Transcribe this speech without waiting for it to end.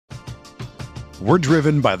We're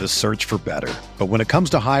driven by the search for better. But when it comes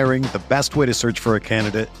to hiring, the best way to search for a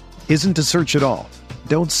candidate isn't to search at all.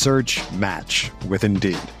 Don't search, match with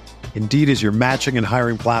Indeed. Indeed is your matching and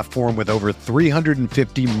hiring platform with over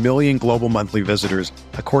 350 million global monthly visitors,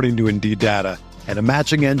 according to Indeed data, and a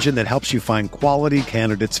matching engine that helps you find quality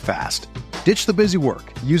candidates fast. Ditch the busy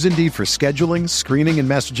work. Use Indeed for scheduling, screening, and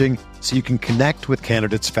messaging so you can connect with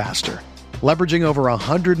candidates faster. Leveraging over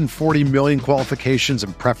 140 million qualifications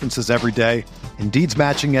and preferences every day, Indeed's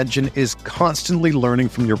matching engine is constantly learning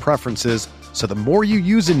from your preferences, so the more you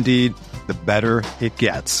use Indeed, the better it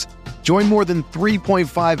gets. Join more than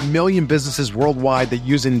 3.5 million businesses worldwide that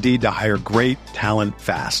use Indeed to hire great talent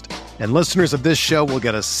fast. And listeners of this show will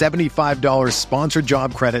get a $75 sponsored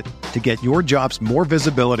job credit to get your jobs more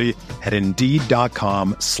visibility at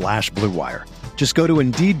Indeed.com/Blue Wire. Just go to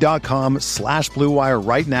Indeed.com/Blue Wire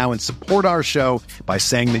right now and support our show by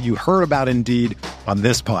saying that you heard about Indeed on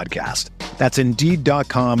this podcast. That's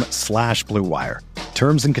Indeed.com/Blue Wire.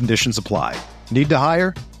 Terms and conditions apply. Need to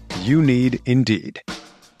hire? You need Indeed.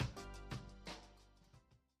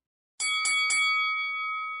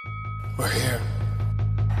 We're here.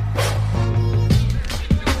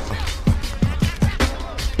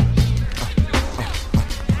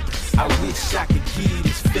 I wish I could give you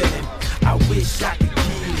this feeling. I wish I could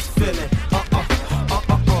give you this feeling.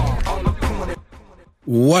 On the corner.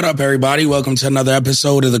 What up, everybody? Welcome to another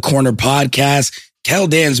episode of the Corner Podcast. Kel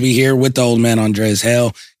Dansby here with the old man Andres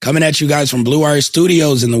Hale, coming at you guys from Blue Wire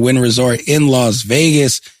Studios in the Wynn Resort in Las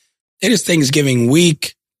Vegas. It is Thanksgiving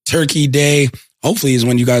week, Turkey Day. Hopefully is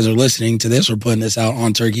when you guys are listening to this. We're putting this out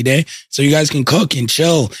on Turkey Day, so you guys can cook and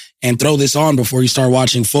chill and throw this on before you start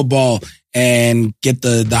watching football and get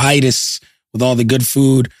the itis with all the good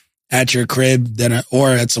food at your crib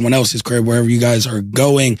or at someone else's crib, wherever you guys are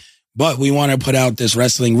going. But we want to put out this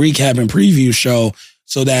wrestling recap and preview show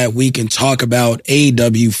so that we can talk about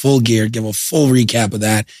AEW Full Gear, give a full recap of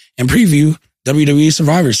that, and preview WWE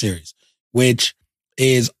Survivor Series, which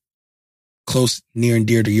is close, near, and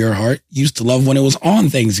dear to your heart. Used to love when it was on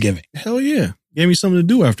Thanksgiving. Hell yeah. Gave me something to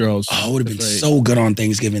do after I was. Oh, it would have been so good on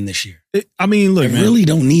Thanksgiving this year. Look, I man, really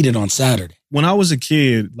don't need it on Saturday. When I was a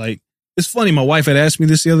kid, it's funny. My wife had asked me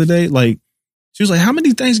this the other day. She was like, how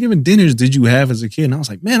many Thanksgiving dinners did you have as a kid? And I was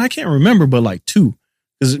like, man, I can't remember, but 2.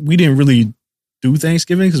 Because we didn't really do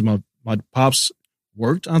Thanksgiving because my pops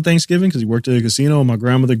worked on Thanksgiving because he worked at a casino and my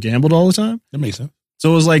grandmother gambled all the time. That makes sense.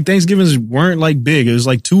 So it was Thanksgivings weren't big. It was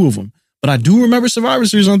 2 of them. But I do remember Survivor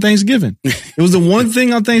Series on Thanksgiving. It was the one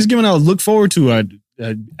thing on Thanksgiving I would look forward to. I'd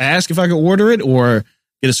ask if I could order it or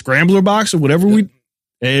get a scrambler box or whatever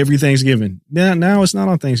every Thanksgiving. Now it's not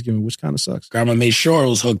on Thanksgiving, which kind of sucks. Grandma made sure it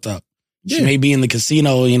was hooked up. Yeah. She may be in the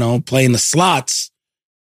casino, playing the slots,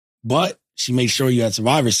 but she made sure you had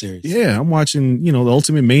Survivor Series. Yeah, I'm watching, the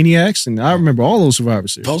Ultimate Maniacs, and I remember all those Survivor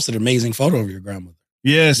Series. Posted an amazing photo of your grandmother.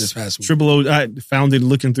 Yes. This past week. Triple O, I found it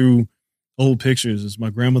looking through old pictures. It's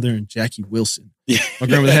my grandmother and Jackie Wilson. Yeah. My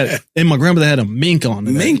grandmother had a mink on.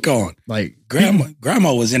 Mink on.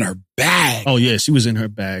 Grandma was in her bag. Oh yeah, she was in her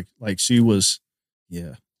bag. She was,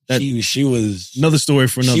 yeah. She was another story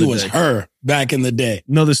for another day. She was her back in the day.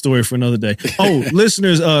 Another story for another day. Oh,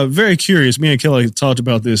 listeners, very curious. Me and Kelly talked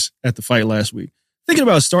about this at the fight last week. Thinking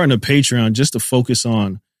about starting a Patreon just to focus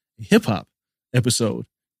on hip hop episode,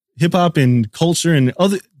 hip hop and culture and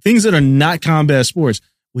other things that are not combat sports.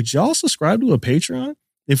 Would y'all subscribe to a Patreon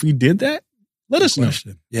if we did that? Let us know.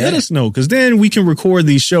 Yeah. Let us know, because then we can record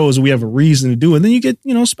these shows and we have a reason to do it. And then you get,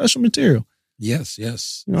 special material. Yes.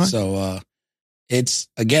 So it's,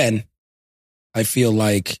 again, I feel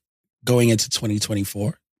like going into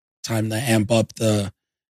 2024, time to amp up the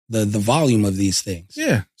volume of these things.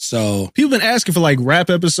 Yeah. So people been asking for rap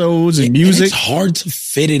episodes and music. It's hard to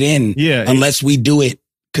fit it in unless we do it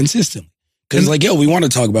consistently. Because we want to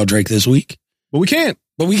talk about Drake this week. But we can't.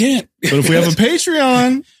 But if we have a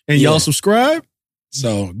Patreon and y'all subscribe.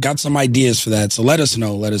 So got some ideas for that. So let us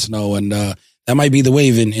know. And that might be the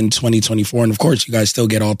wave in 2024. And of course, you guys still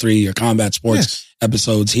get all 3 of your combat sports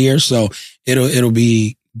episodes here. So it'll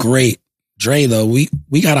be great. Dre, though, we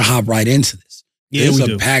got to hop right into this. Yeah, it's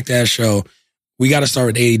a packed ass show. We got to start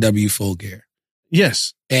with AEW Full Gear.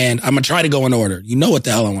 Yes. And I'm going to try to go in order. You know what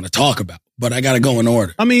the hell I want to talk about, but I got to go in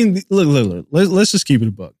order. I mean, look. Let's just keep it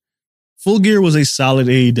a buck. Full Gear was a solid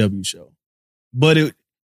AEW show, but it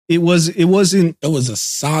wasn't. It was a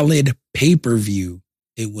solid pay-per-view.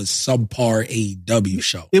 It was subpar AEW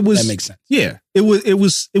show. It was. That makes sense. Yeah. It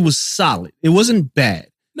was solid. It wasn't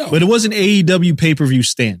bad. No. But it wasn't AEW pay-per-view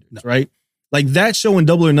standards, right? That show and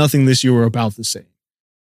Double or Nothing this year were about the same,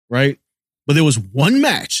 right? But there was one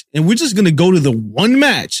match, and we're just going to go to the one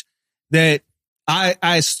match that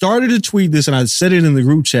I started to tweet this and I said it in the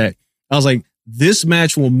group chat. I was like, this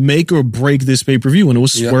match will make or break this pay-per-view. And it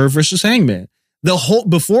was Swerve versus Hangman.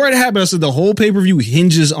 Before it happened, I said the whole pay-per-view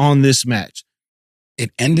hinges on this match.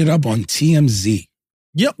 It ended up on TMZ.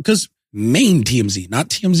 Yep, because main TMZ, not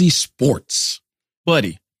TMZ Sports.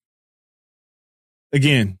 Buddy.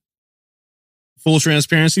 Again, full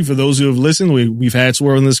transparency for those who have listened. We've had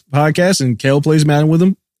Swerve on this podcast, and Kel plays Madden with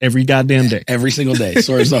him every goddamn day. Every single day.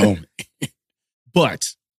 Swerve's the homie.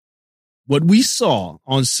 But what we saw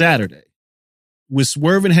on Saturday with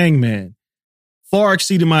Swerve and Hangman far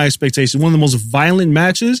exceeded my expectations. One of the most violent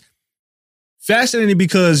matches. Fascinating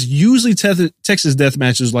because usually Texas death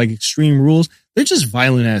matches like Extreme Rules, they're just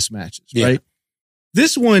violent ass matches, right?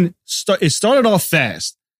 This one, it started off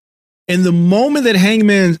fast. And the moment that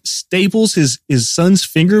Hangman staples his son's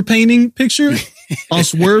finger painting picture on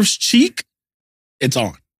Swerve's cheek, it's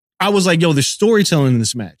on. I was like, yo, there's storytelling in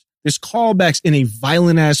this match. There's callbacks in a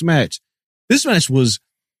violent ass match. This match was,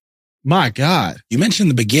 my God. You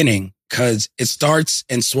mentioned the beginning because it starts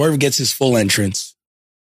and Swerve gets his full entrance.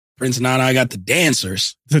 Prince Nana got the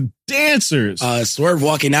dancers. The dancers. Swerve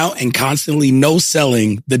walking out and constantly no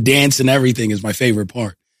selling the dance and everything is my favorite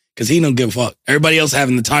part. Because he don't give a fuck. Everybody else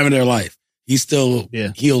having the time of their life. He's still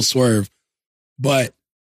heel Swerve. But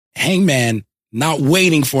Hangman not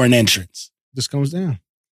waiting for an entrance. This comes down.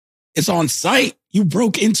 It's on site. You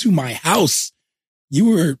broke into my house. You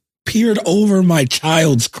were peered over my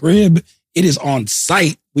child's crib. It is on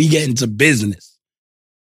site. We get into business.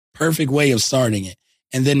 Perfect way of starting it.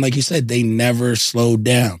 And then, like you said, they never slowed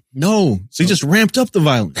down. No. So he just ramped up the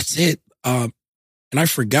violence. That's it. And I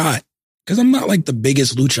forgot. Because I'm not like the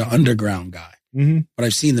biggest Lucha Underground guy, but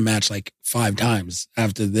I've seen the match like 5 times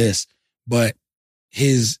after this. But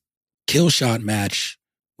his kill shot match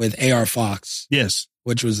with AR Fox, yes,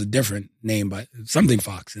 which was a different name, but something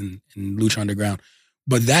Fox in Lucha Underground.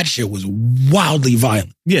 But that shit was wildly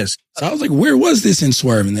violent. Yes. So I was like, where was this in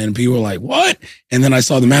Swerve? And then people were like, what? And then I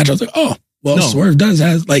saw the match. I was like, oh. Well, no. Swerve does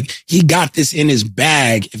have, like, he got this in his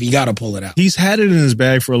bag if he got to pull it out. He's had it in his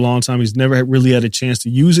bag for a long time. He's never really had a chance to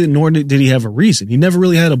use it, nor did he have a reason. He never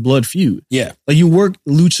really had a blood feud. Yeah. Like, you work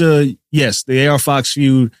Lucha, yes, the AR Fox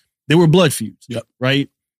feud, they were blood feuds, right?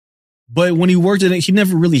 But when he worked in it, he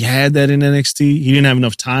never really had that in NXT. He didn't have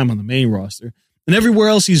enough time on the main roster. And everywhere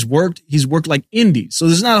else he's worked like indies. So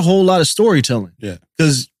there's not a whole lot of storytelling. Yeah.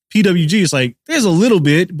 Because PWG is like, there's a little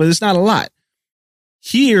bit, but it's not a lot.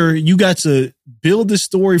 Here, you got to build this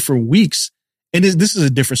story for weeks. And this is a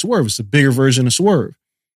different Swerve. It's a bigger version of Swerve.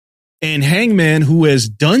 And Hangman, who has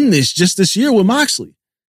done this just this year with Moxley.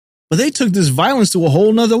 But they took this violence to a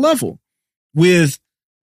whole nother level with,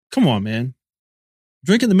 come on, man.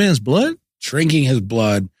 Drinking the man's blood? Drinking his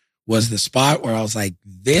blood was the spot where I was like,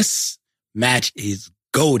 this match is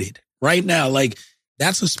goated right now. Like,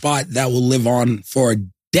 that's a spot that will live on for a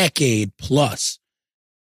decade plus.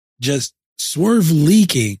 Just Swerve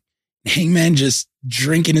leaking, Hangman just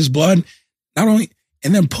drinking his blood, not only,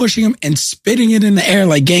 and then pushing him and spitting it in the air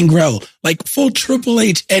like Gangrel, like full Triple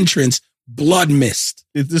H entrance, blood mist.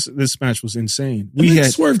 This match was insane. We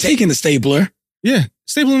had Swerve taking the stapler. Yeah,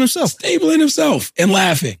 stapling himself and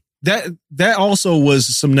laughing. That also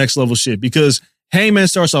was some next level shit because Hangman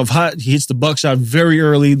starts off hot. He hits the buckshot very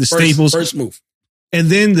early, the staples. First move. And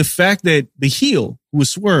then the fact that the heel, who was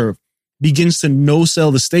Swerve, begins to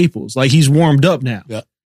no-sell the staples. Like, he's warmed up now. Yeah.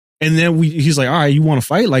 And then he's like, all right, you want to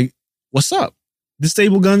fight? Like, what's up? This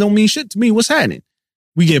staple gun don't mean shit to me. What's happening?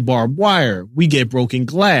 We get barbed wire. We get broken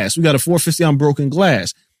glass. We got a 450 on broken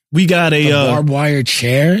glass. We got a barbed wire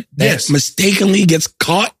chair that mistakenly gets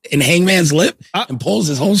caught in Hangman's lip and pulls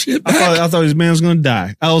his whole shit back. I thought his man was going to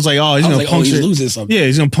die. I was like, oh, he's going to puncture. He's losing something. Yeah,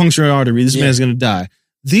 he's going to puncture an artery. This man's going to die.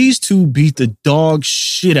 These two beat the dog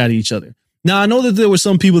shit out of each other. Now, I know that there were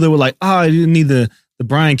some people that were like, I didn't need the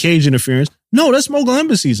Brian Cage interference. No, that's Mogul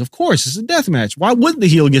Embassies. Of course, it's a death match. Why wouldn't the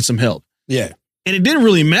heel get some help? Yeah. And it didn't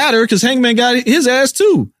really matter because Hangman got his ass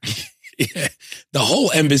too. Yeah. The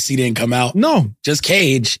whole embassy didn't come out. No. Just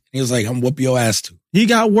Cage. He was like, I'm whoop your ass too. He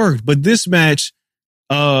got worked. But this match,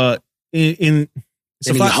 he hung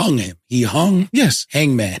him. He hung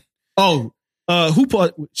Hangman. Oh,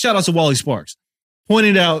 shout out to Wally Sparks.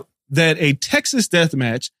 Pointed out that a Texas death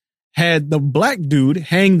match had the black dude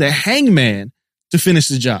hang the Hangman to finish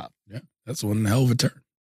the job. Yeah, that's one hell of a turn.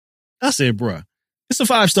 I said, bruh, it's a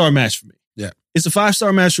 5-star match for me. Yeah. It's a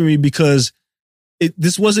 5-star match for me because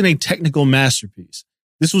this wasn't a technical masterpiece.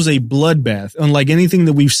 This was a bloodbath, unlike anything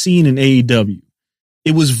that we've seen in AEW.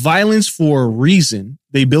 It was violence for a reason.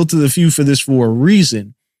 They built the feud for this for a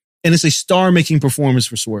reason. And it's a star-making performance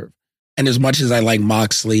for Swerve. And as much as I like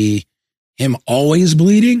Moxley, him always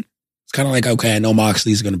bleeding, It's kind of like, okay, I know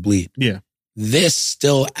Moxley's going to bleed. Yeah. This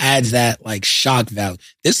still adds that like shock value.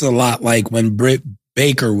 This is a lot like when Britt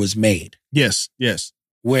Baker was made. Yes. Yes.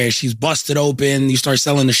 Where she's busted open. You start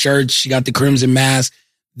selling the shirts. She got the crimson mask.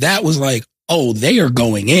 That was like, oh, they are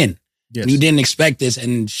going in. Yes. And you didn't expect this,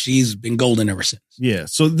 and she's been golden ever since. Yeah.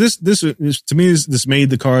 So this to me, this made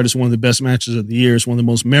the card. It's one of the best matches of the year. It's one of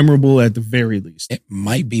the most memorable at the very least. It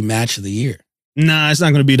might be match of the year. Nah, it's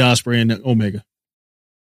not going to beat Ospreay and Omega.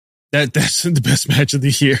 That's the best match of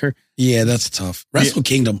the year. Yeah, that's tough. Wrestle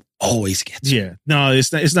Kingdom always gets. Yeah. No,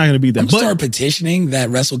 it's not going to be that. I'm start petitioning that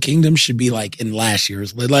Wrestle Kingdom should be like in last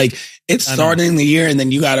year's. Like it's starting the year, and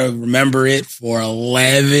then you got to remember it for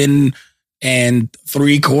 11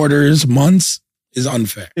 3/4 months is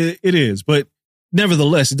unfair. It is, but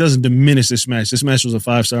nevertheless, it doesn't diminish this match. This match was a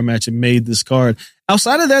 5-star match. It made this card.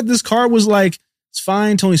 Outside of that, this card was like, it's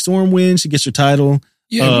fine. Toni Storm wins. She gets her title.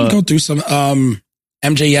 Yeah, we'll go through some.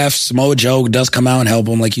 MJF, Samoa Joe does come out and help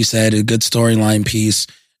him, like you said, a good storyline piece.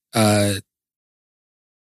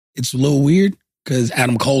 It's a little weird because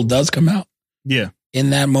Adam Cole does come out. Yeah. In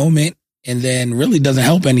that moment. And then really doesn't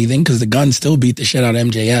help anything because the Gun still beat the shit out of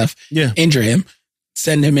MJF. Yeah. Injure him.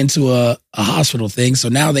 Send him into a hospital thing. So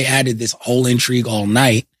now they added this whole intrigue all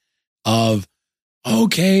night of,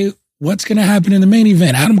 okay, what's going to happen in the main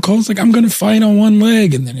event? Adam Cole's like, I'm going to fight on one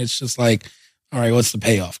leg. And then it's just like, all right, what's the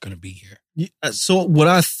payoff going to be here? So what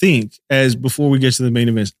I think, as before we get to the main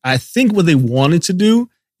events, I think what they wanted to do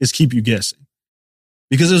is keep you guessing.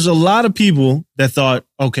 Because there's a lot of people that thought,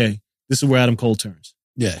 okay, this is where Adam Cole turns.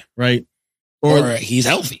 Yeah. Right? Or he's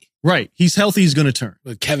healthy. Right. He's healthy. He's going to turn.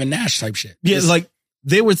 With Kevin Nash type shit. Yeah. Like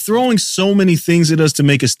they were throwing so many things at us to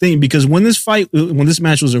make us think, because when this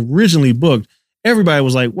match was originally booked, everybody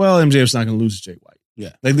was like, well, MJF's not going to lose to Jay White.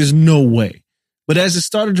 Yeah. Like there's no way. But as it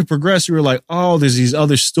started to progress, you were like, oh, there's these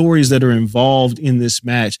other stories that are involved in this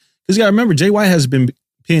match. Because you got to remember, Jay White hasn't been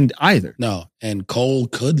pinned either. No. And Cole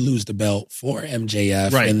could lose the belt for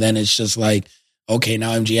MJF. Right. And then it's just like, okay,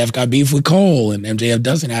 now MJF got beef with Cole and MJF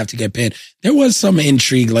doesn't have to get pinned. There was some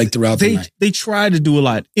intrigue like throughout the night. They tried to do a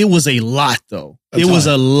lot. It was a lot, though. It was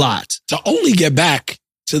a lot. To only get back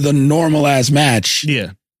to the normal ass match.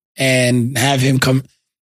 Yeah. And have him come.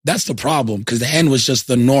 That's the problem, because the end was just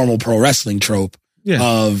the normal pro wrestling trope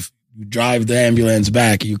of you drive the ambulance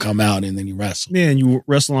back, you come out, and then you wrestle. Yeah, and you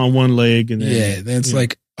wrestle on one leg. And then, then it's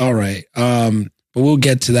like, all right. But we'll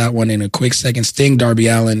get to that one in a quick second. Sting, Darby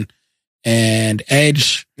Allin, and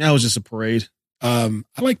Edge. That was just a parade. I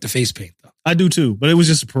like the face paint, though. I do, too. But it was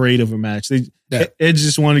just a parade of a match. Edge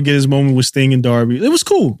just wanted to get his moment with Sting and Darby. It was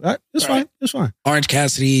cool. It's fine. It's fine. Orange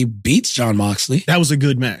Cassidy beats Jon Moxley. That was a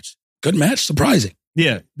good match. Good match. Surprising.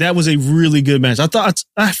 Yeah, that was a really good match.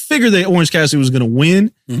 I figured that Orange Cassidy was going to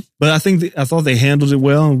win, but I thought they handled it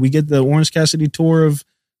well, and we get the Orange Cassidy tour of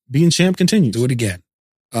being champ continues. Do it again.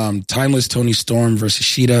 Timeless Toni Storm versus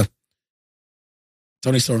Shida.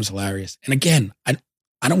 Toni Storm's hilarious. And again, I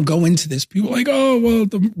don't go into this. People are like, oh, well,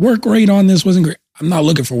 the work rate on this wasn't great. I'm not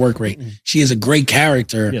looking for work rate. She is a great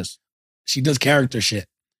character. Yes. She does character shit.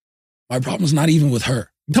 My problem is not even with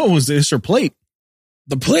her. No, it's her plate.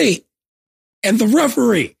 The plate and the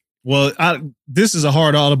referee. Well, this is a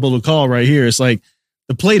hard audible to call right here. It's like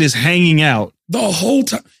the plate is hanging out. The whole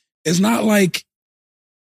time. It's not like,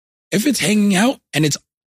 if it's hanging out and it's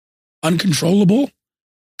uncontrollable,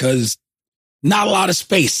 because not a lot of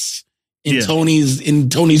space in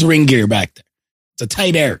Tony's ring gear back there. It's a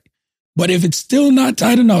tight area. But if it's still not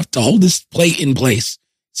tight enough to hold this plate in place,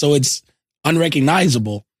 so it's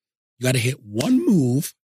unrecognizable, you got to hit one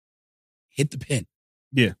move, hit the pin.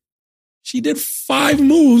 Yeah. She did 5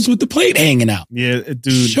 moves with the plate hanging out. Yeah,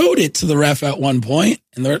 dude. Showed it to the ref at one point,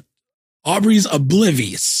 and Aubrey's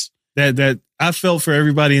oblivious. That I felt for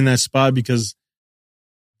everybody in that spot, because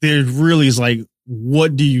there really is like,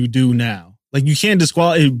 what do you do now? Like, you can't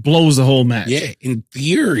disqualify. It blows the whole match. Yeah, in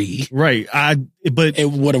theory, right? But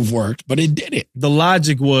it would have worked, but it didn't. The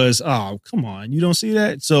logic was, oh, come on, you don't see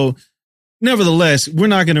that. So, nevertheless, we're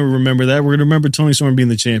not going to remember that. We're going to remember Toni Storm being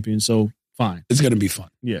the champion. So, fine, it's going to be fun.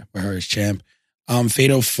 Yeah, for her as champ.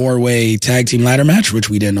 Fatal 4-way tag team ladder match, which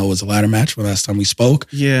we didn't know was a ladder match when last time we spoke.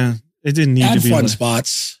 Yeah, it didn't need to be fun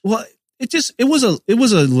spots. Well, it was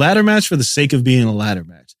a ladder match for the sake of being a ladder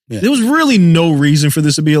match. Yeah. There was really no reason for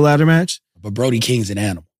this to be a ladder match. But Brody King's an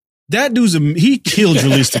animal. That dude's he killed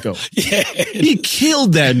Jalistico. Yeah. He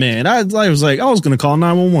killed that man. I was like, I was going to call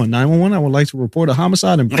 911. 911, I would like to report a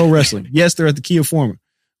homicide in pro wrestling. Yes, they're at the Kia Forum.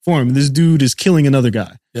 This dude is killing another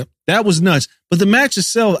guy. Yep. That was nuts. But the match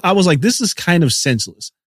itself, I was like, this is kind of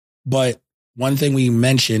senseless. But one thing we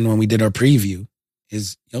mentioned when we did our preview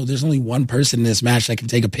is, there's only one person in this match that can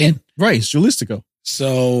take a pin. Right, it's Jalistico.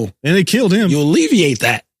 So And they killed him. you alleviate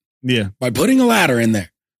that Yeah. by putting a ladder in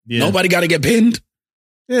there. Yeah. Nobody got to get pinned.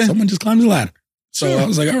 Yeah. Someone just climbs the ladder. So Sure. I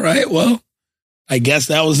was like, all right, well, I guess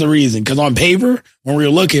that was the reason. Because on paper, when we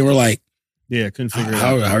were looking, we're like, Yeah. Couldn't figure it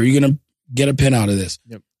how out. are you going to get a pin out of this?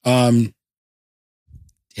 Yep.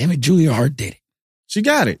 Damn it, Julia Hart did it. She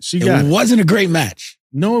got it. She It got it. wasn't a great match.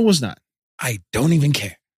 No, it was not. I don't even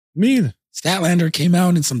care. Me either. Statlander came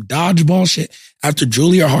out in some dodgeball shit after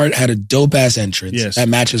Julia Hart had a dope ass entrance Yes. that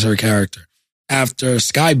matches her character. After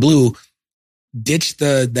Sky Blue ditched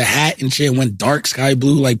the hat and shit and went dark sky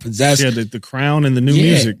blue, like possessed. Yeah, the crown and the new Yeah.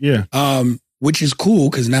 music. Yeah. Which is cool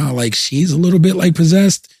because now like she's a little bit like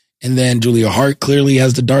possessed. And then Julia Hart clearly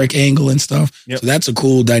has the dark angle and stuff. Yep. So that's a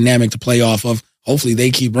cool dynamic to play off of. Hopefully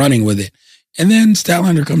they keep running with it. And then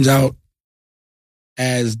Statlander comes out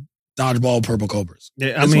as Dodgeball Purple Cobras.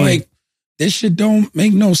 Yeah, It's like, this shit don't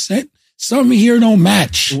make no sense. Something here don't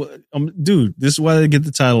match. Dude, this is why they get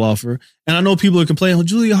the title offer. And I know people are complaining, oh,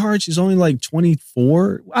 Julia Hart, she's only like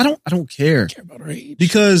 24. I don't care. I care about her age.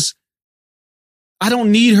 Because I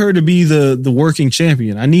don't need her to be the working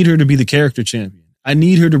champion. I need her to be the character champion. I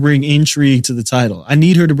need her to bring intrigue to the title. I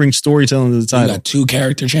need her to bring storytelling to the we title. got 2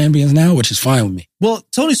 character champions now, which is fine with me. Well,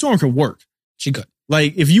 Toni Storm can work. She could.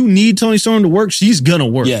 Like, if you need Toni Storm to work, she's gonna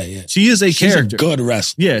work. Yeah, yeah. She is a She's character. a good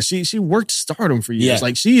wrestler. Yeah, she worked Stardom for years. Yeah.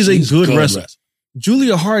 Like, she is a good wrestler.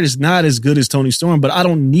 Julia Hart is not as good as Toni Storm, but I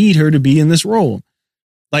don't need her to be in this role.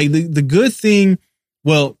 Like, the good thing,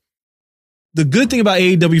 well, the good thing about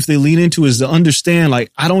AEW, if they lean into, is to understand,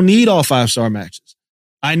 like, I don't need all 5-star matches.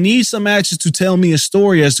 I need some matches to tell me a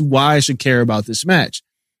story as to why I should care about this match.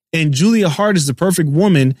 And Julia Hart is the perfect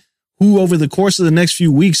woman who, over the course of the next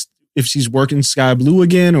few weeks, if she's working Sky Blue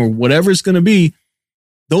again or whatever it's going to be,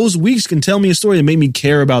 those weeks can tell me a story that made me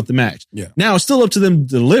care about the match. Yeah. Now, it's still up to them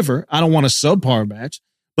to deliver. I don't want a subpar match,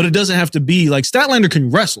 but it doesn't have to be like Statlander can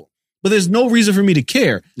wrestle, but there's no reason for me to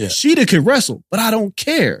care. Yeah. Sheeta could wrestle, but I don't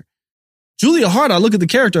care. Julia Hart, I look at the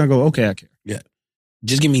character and go, okay, I care. Yeah.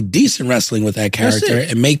 Just give me decent wrestling with that That's character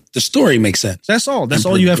it. and make the story make sense. That's all. That's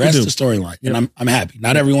And all you have to progress do. the storyline. Yep. And I'm happy.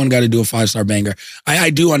 Not everyone got to do a 5-star banger. I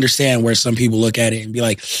do understand where some people look at it and be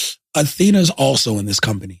like, Athena's also in this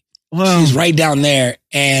company. Well, She's right down there.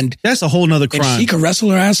 And that's a whole nother and crime. she could wrestle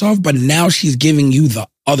her ass off, but now she's giving you the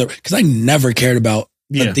other. Because I never cared about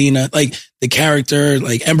Yeah. Athena, like the character,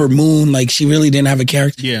 like Ember Moon, like she really didn't have a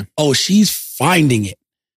character. Yeah. Oh, she's finding it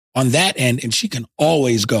on that end, and she can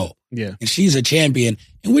always go. Yeah. And she's a champion,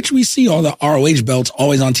 in which we see all the ROH belts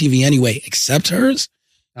always on TV anyway, except hers.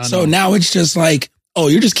 I So know. now it's just like, oh,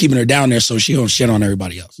 you're just keeping her down there so she don't shit on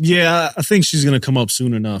everybody else. Yeah, I think she's going to come up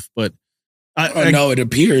soon enough, but No, it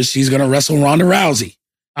appears she's going to wrestle Ronda Rousey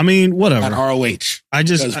I mean, at whatever. ROH. I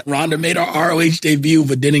just, Because Ronda made her ROH debut,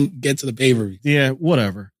 but didn't get to the pay-per-view. yeah,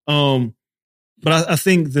 whatever. But I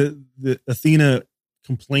think the Athena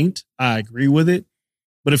complaint, I agree with it,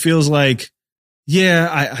 but it feels like,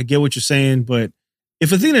 yeah, I get what you're saying, but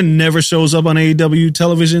if Athena never shows up on AEW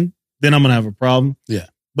television, then I'm going to have a problem. Yeah.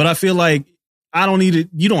 But I feel like I don't need it.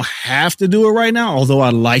 You don't have to do it right now, although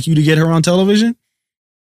I'd like you to get her on television.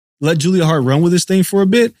 Let Julia Hart run with this thing for a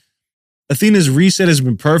bit. Athena's reset has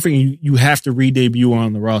been perfect, and you have to re-debut her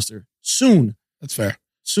on the roster soon. That's fair.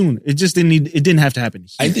 Soon. It just didn't have to happen here.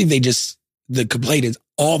 I think the complaint is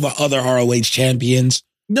all the other ROH champions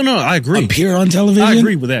No, I agree. appear on television. I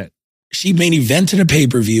agree with that. She main evented a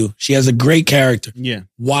pay-per-view. She has a great character. Yeah.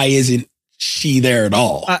 Why isn't she there at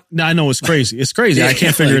all? I know it's crazy. It's crazy. I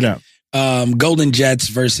can't figure it out. Golden Jets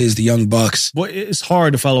versus the Young Bucks. Boy, it's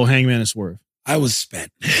hard to follow Hangman and Swerve. I was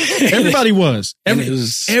spent. Everybody was. And it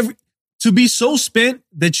was To be so spent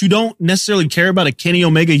that you don't necessarily care about a Kenny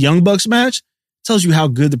Omega Young Bucks match tells you how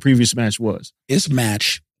good the previous match was. this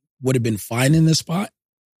match would have been fine in this spot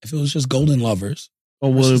if it was just Golden Lovers. Oh,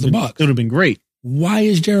 well, Versus the it Bucks. would have been great. Why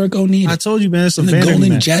is Jericho needed? I told you, man, it's a And the vanity Golden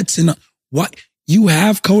match. Jets and what you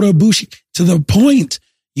have Kota Ibushi to the point.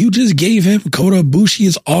 You just gave him Kota Ibushi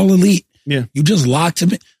is all elite. Yeah. You just locked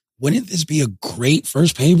him in. Wouldn't this be a great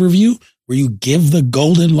first pay-per-view where you give the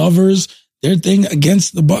Golden Lovers their thing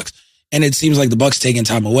against the Bucks? And it seems like the Bucks taking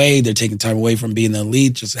time away. They're taking time away from being the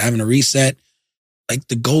elite, just having a reset. Like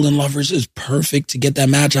the Golden Lovers is perfect to get that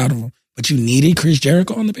match out of them. But you needed Chris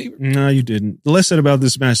Jericho on the paper. No, you didn't. The less said about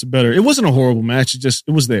this match, the better. It wasn't a horrible match.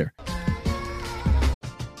 It was there.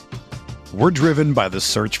 We're driven by the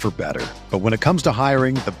search for better. But when it comes to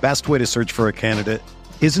hiring, the best way to search for a candidate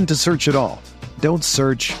isn't to search at all. Don't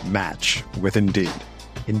search, match with Indeed.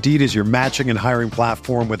 Indeed is your matching and hiring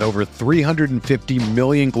platform with over 350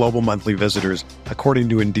 million global monthly visitors, according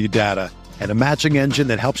to Indeed data, and a matching engine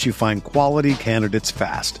that helps you find quality candidates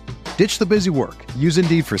fast. Ditch the busy work. Use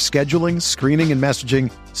Indeed for scheduling, screening, and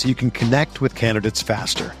messaging so you can connect with candidates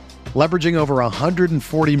faster. Leveraging over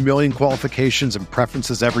 140 million qualifications and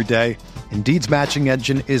preferences every day, Indeed's matching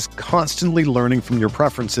engine is constantly learning from your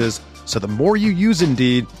preferences, so the more you use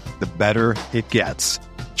Indeed, the better it gets.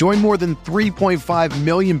 Join more than 3.5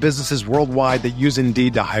 million businesses worldwide that use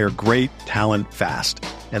Indeed to hire great talent fast.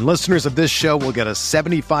 And listeners of this show will get a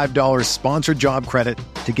 $75 sponsored job credit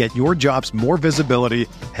to get your jobs more visibility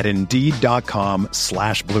at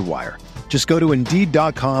Indeed.com/Blue Wire. Just go to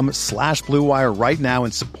Indeed.com/Blue Wire right now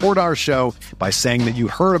and support our show by saying that you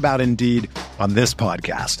heard about Indeed on this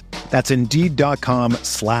podcast. That's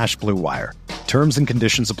Indeed.com/Blue Wire. Terms and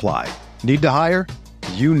conditions apply. Need to hire?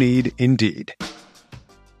 You need Indeed.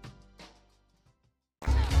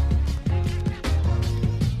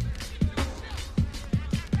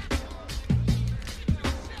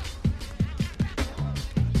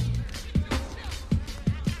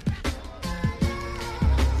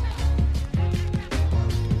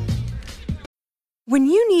 When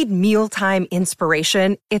you need mealtime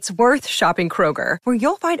inspiration, it's worth shopping Kroger, where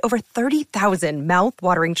you'll find over 30,000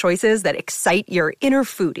 mouth-watering choices that excite your inner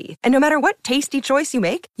foodie. And no matter what tasty choice you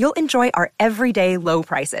make, you'll enjoy our everyday low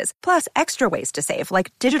prices, plus extra ways to save,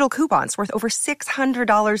 like digital coupons worth over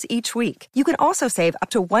 $600 each week. You can also save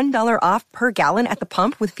up to $1 off per gallon at the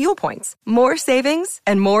pump with fuel points. More savings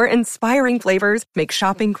and more inspiring flavors make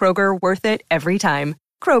shopping Kroger worth it every time.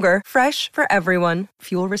 Kroger, fresh for everyone.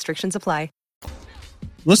 Fuel restrictions apply.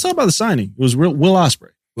 Let's talk about the signing. It was Will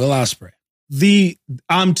Ospreay. Will Ospreay.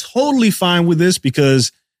 I'm totally fine with this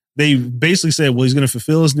because they basically said, well, he's going to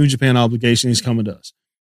fulfill his New Japan obligation. He's coming to us.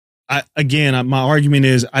 My argument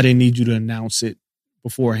is I didn't need you to announce it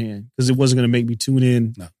beforehand because it wasn't going to make me tune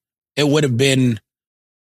in. No. It would have been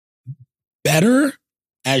better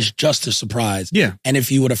as just a surprise. Yeah. And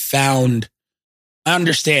if you would have found, I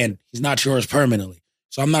understand he's not yours permanently.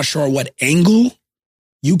 So I'm not sure what angle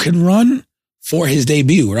you can run for his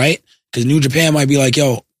debut, right? Because New Japan might be like,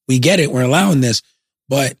 yo, we get it, we're allowing this,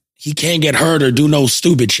 but he can't get hurt or do no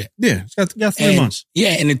stupid shit. Yeah, he's got 3 months. Yeah,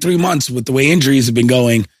 and in 3 months, with the way injuries have been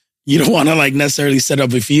going, you don't want to like necessarily set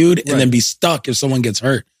up a feud and then be stuck if someone gets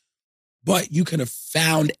hurt. But you could have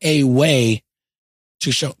found a way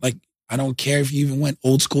to show, like, I don't care if you even went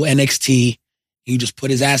old school NXT, you just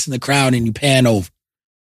put his ass in the crowd and you pan over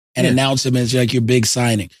and announce him as like your big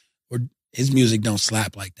signing. His music don't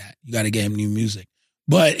slap like that. You got to get him new music.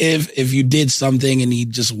 But if you did something and he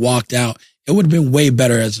just walked out, it would have been way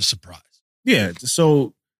better as a surprise. Yeah.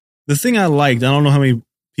 So the thing I liked, I don't know how many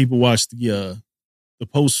people watched the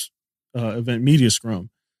post event media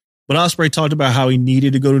scrum, but Ospreay talked about how he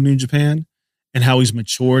needed to go to New Japan and how he's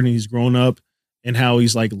matured and he's grown up and how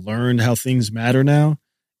he's like learned how things matter now.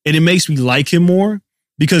 And it makes me like him more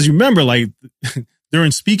because you remember like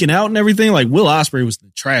during speaking out and everything, like Will Ospreay was in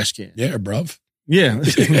the trash can. Yeah, bruv. Yeah.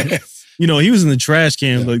 You know, he was in the trash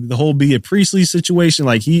can, like the whole Bea Priestley situation.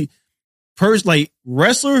 Like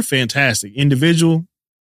wrestler, fantastic. Individual,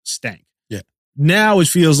 stank. Yeah. Now it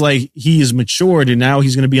feels like he is matured and now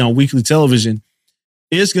he's going to be on weekly television.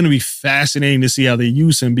 It's going to be fascinating to see how they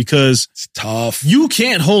use him because it's tough. You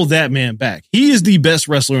can't hold that man back. He is the best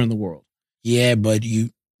wrestler in the world. Yeah, but your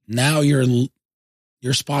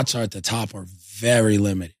spots are at the top are very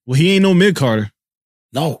limited. Well, he ain't no mid-carder.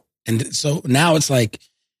 No. And so now it's like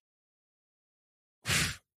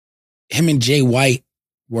him and Jay White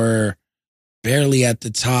were barely at the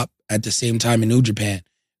top at the same time in New Japan.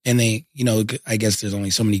 And they, I guess there's only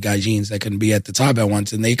so many gaijins that couldn't be at the top at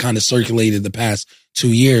once. And they kind of circulated the past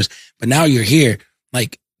 2 years. But now you're here.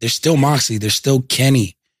 Like, there's still Moxley. There's still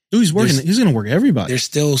Kenny. Dude, he's working. He's going to work everybody. There's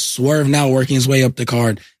still Swerve now working his way up the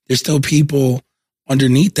card. There's still people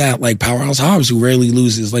underneath that, like Powerhouse Hobbs, who rarely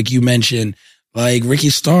loses, like you mentioned, like Ricky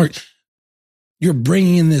Stark. You're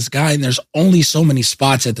bringing in this guy, and there's only so many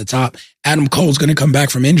spots at the top. Adam Cole's going to come back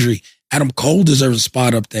from injury. Adam Cole deserves a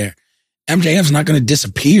spot up there. MJF's not going to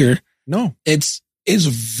disappear. No. It's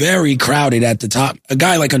very crowded at the top. A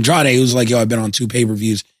guy like Andrade, who's like, yo, I've been on 2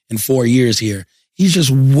 pay-per-views in 4 years here. He's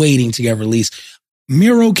just waiting to get released.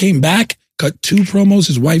 Miro came back, cut 2 promos.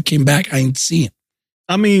 His wife came back. I ain't see him.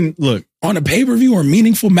 I mean, look. On a pay-per-view or a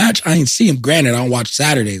meaningful match, I ain't see him. Granted, I don't watch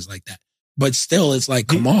Saturdays like that. But still, it's like,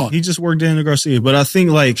 come on. He just worked Daniel Garcia. But I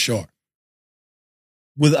think, like, sure,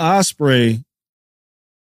 with Ospreay,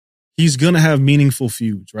 he's going to have meaningful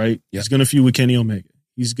feuds, right? Yep. He's going to feud with Kenny Omega.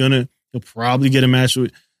 He'll probably get a match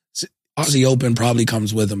with... Aussie Open probably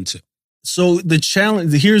comes with him, too. So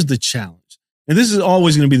here's the challenge. And this is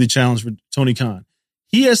always going to be the challenge for Tony Khan.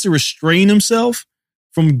 He has to restrain himself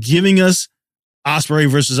from giving us Ospreay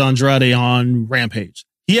versus Andrade on Rampage.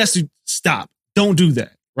 He has to stop. Don't do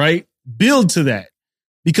that, right? build to that.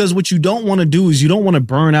 Because what you don't want to do is you don't want to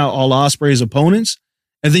burn out all Ospreay's opponents,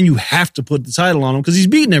 and then you have to put the title on him because he's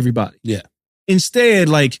beating everybody. Yeah. Instead,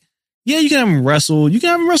 like, yeah, you can have him wrestle. You can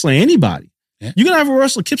have him wrestle anybody. Yeah. You can have him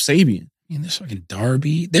wrestle Kip Sabian. I mean, there's fucking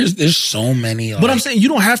Darby. There's so many. But I'm saying you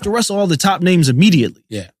don't have to wrestle all the top names immediately.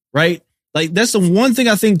 Yeah. Right? Like, that's the one thing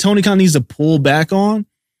I think Tony Khan needs to pull back on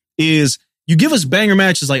is you give us banger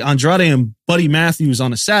matches like Andrade and Buddy Matthews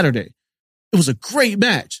on a Saturday. It was a great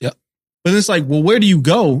match. Yep. But it's like, well, where do you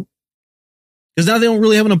go? Because now they don't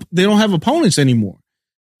really have opponents anymore.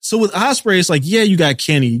 So with Ospreay, it's like, yeah, you got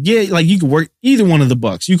Kenny. Yeah, like you could work either one of the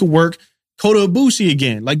Bucks. You could work Kota Ibushi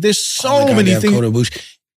again. Like there's so many things. Kota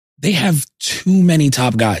Ibushi. They have too many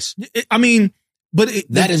top guys. I mean, but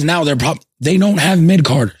that is now their problem. They don't have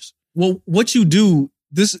mid-carders. Well, what you do,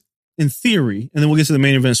 this in theory, and then we'll get to the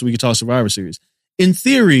main event so we can talk Survivor Series. In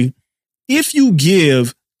theory, if you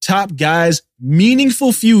give top guys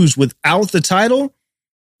meaningful feuds without the title,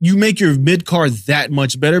 you make your mid-card that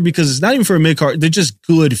much better because it's not even for a mid-card. They're just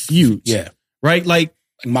good feuds. Yeah. Right? Like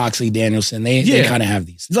Moxley, Danielson, they kind of have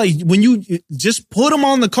these. Like when you just put them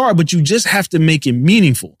on the card, but you just have to make it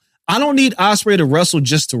meaningful. I don't need Ospreay to wrestle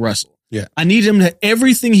just to wrestle. Yeah. I need him to,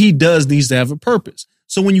 everything he does needs to have a purpose.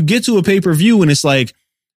 So when you get to a pay-per-view and it's like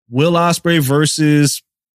Will Ospreay versus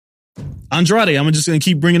Andrade, I'm just going to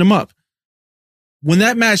keep bringing him up. When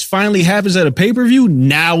that match finally happens at a pay-per-view,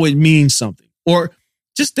 now it means something. Or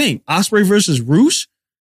just think, Ospreay versus Rush,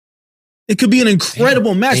 it could be an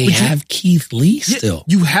incredible match. They have Keith Lee still.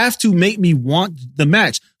 You have to make me want the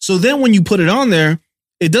match. So then when you put it on there,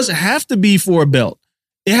 it doesn't have to be for a belt.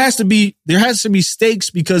 It has to be, there has to be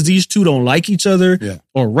stakes because these two don't like each other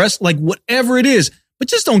or rest, like whatever it is. But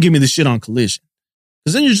just don't give me the shit on Collision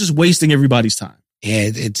because then you're just wasting everybody's time.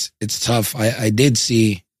 Yeah, it's tough. I did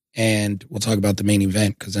see, and we'll talk about the main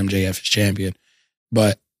event because MJF is champion,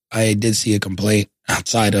 but I did see a complaint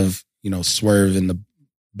outside of, Swerve in the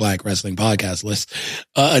Black Wrestling Podcast list.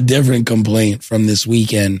 A different complaint from this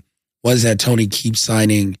weekend was that Tony keeps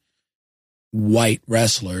signing white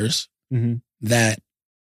wrestlers that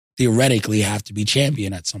theoretically have to be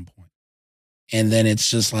champion at some point. And then it's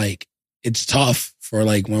just like, it's tough for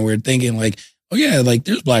like when we're thinking like, oh yeah, like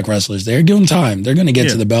there's black wrestlers there. Give them time. They're going to get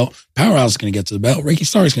to the belt. Powerhouse is going to get to the belt. Ricky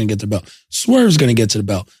Starks going to get to the belt. Swerve's going to get to the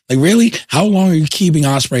belt. Like really? How long are you keeping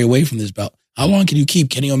Ospreay away from this belt? How long can you keep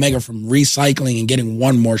Kenny Omega from recycling and getting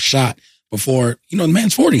one more shot before, the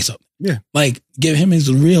man's 40-something? Yeah. Like give him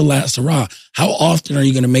his real last hurrah. How often are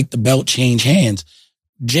you going to make the belt change hands?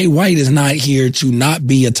 Jay White is not here to not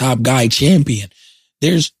be a top guy champion.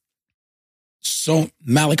 There's so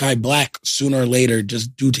Malachi Black sooner or later,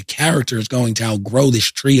 just due to character, is going to outgrow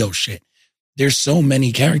this trio shit. There's so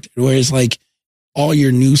many characters where it's like all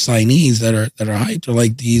your new signees that are hyped are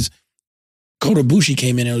like these. Kota Ibushi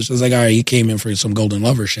came in and it was just like, all right, he came in for some Golden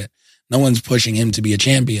Lover shit. No one's pushing him to be a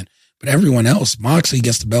champion, but everyone else, Moxley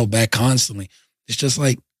gets the belt back constantly. It's just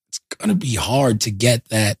like, it's going to be hard to get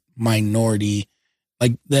that minority,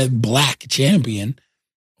 like the black champion,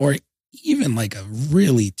 or even like a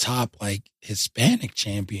really top, like Hispanic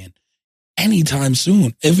champion anytime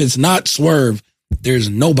soon. If it's not Swerve, there's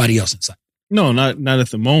nobody else inside. No, not at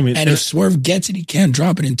the moment. And if Swerve gets it, he can't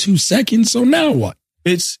drop it in 2 seconds. So now what?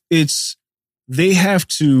 They have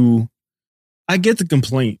to, I get the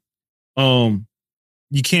complaint. You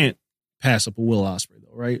can't pass up a Will Ospreay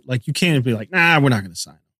though, right? Like you can't be like, nah, we're not going to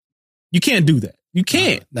sign him. You can't do that. You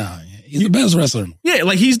can't. No, he's the best wrestler. Yeah,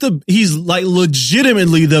 like he's like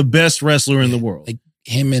legitimately the best wrestler in the world. Like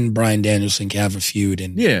him and Bryan Danielson can have a feud,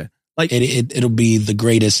 and like it'll be the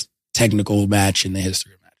greatest technical match in the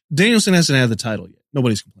history of match. Danielson hasn't had the title yet.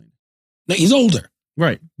 Nobody's complaining. No, he's older,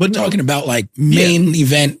 right? But talking about like main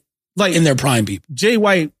event, like in their prime people. Jay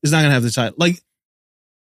White is not going to have the title. Like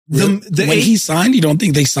when he signed, you don't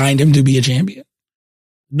think they signed him to be a champion?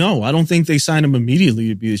 No, I don't think they signed him immediately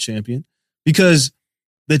to be a champion. Because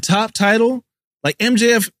the top title, like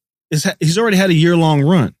MJF, he's already had a year-long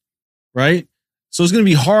run, right? So it's going to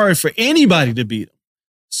be hard for anybody to beat him.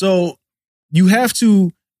 So you have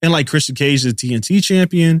to, and like Christian Cage is the TNT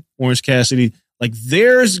champion, Orange Cassidy, like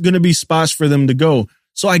there's going to be spots for them to go.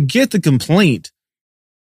 So I get the complaint.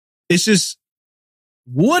 It's just,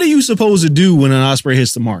 what are you supposed to do when an Ospreay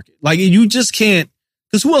hits the market? Like you just can't,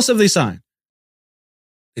 because who else have they signed?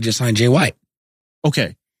 They just signed Jay White.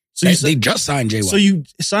 Okay. So they just signed Jay White. So you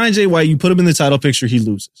sign Jay White, you put him in the title picture, he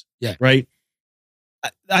loses. Yeah. Right?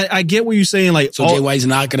 I get what you're saying. Like, so Jay White's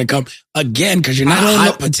not going to come again because you're not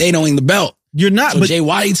hot potatoing the belt. You're not. So but Jay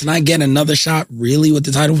White's not getting another shot really with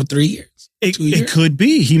the title for 3 years. 2 years. It could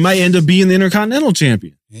be. He might end up being the Intercontinental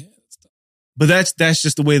Champion. Yeah. But that's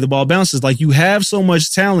just the way the ball bounces. Like, you have so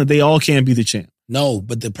much talent, they all can't be the champ. No,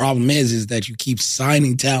 but the problem is that you keep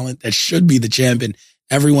signing talent that should be the champion.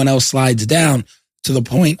 Everyone else slides down to the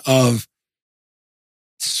point of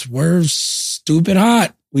Swerve's stupid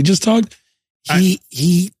hot. We just talked.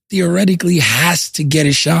 He theoretically has to get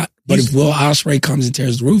a shot. But if Will Ospreay comes and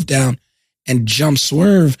tears the roof down and jumps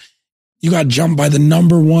Swerve, you got jumped by the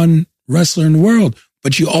number one wrestler in the world.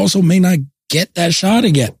 But you also may not get that shot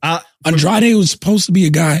again. Andrade was supposed to be a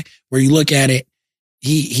guy where you look at it,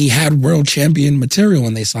 he had world champion material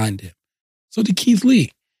when they signed him. So did Keith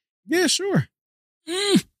Lee. Yeah, sure.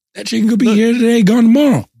 That chicken could be here today, gone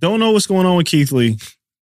tomorrow. Don't know what's going on with Keith Lee.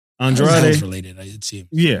 Andrade related, I did see him.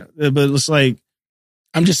 Yeah, but it's like,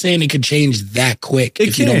 I'm just saying it could change that quick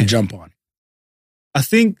if you don't jump on it. I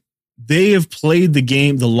think they have played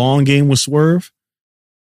the long game with Swerve.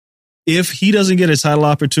 If he doesn't get a title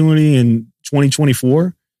opportunity in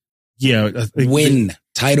 2024,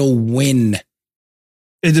 title win.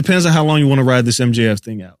 It depends on how long you want to ride this MJF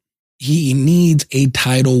thing out. He needs a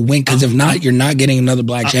title win, because if not, you're not getting another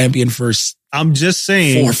black champion for I'm just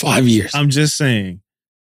saying 4 or 5 years. I'm just saying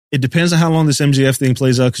it depends on how long this MJF thing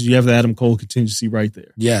plays out, because you have the Adam Cole contingency right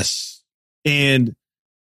there. Yes. And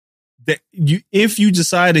if you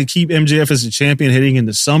decide to keep MJF as a champion heading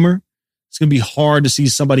into summer, it's going to be hard to see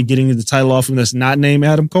somebody getting the title off him that's not named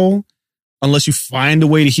Adam Cole, unless you find a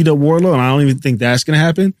way to heat up Wardlow, and I don't even think that's going to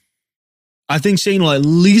happen. I think Shane will at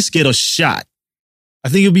least get a shot. I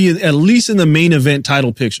think he'll be at least in the main event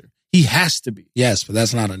title picture. He has to be. Yes, but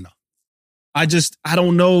that's not enough. I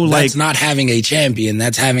don't know. That's not having a champion.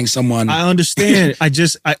 That's having someone. I understand.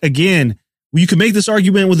 Again, you can make this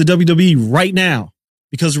argument with the WWE right now,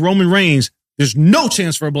 because Roman Reigns, there's no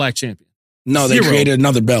chance for a black champion. No, they created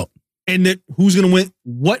another belt. And who's going to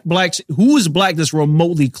win? Who is black that's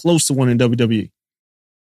remotely close to one in WWE?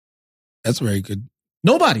 That's very good.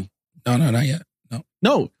 Nobody. No, not yet.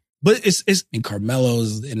 No. But it's I mean,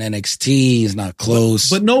 Carmelo's in NXT. He's not close.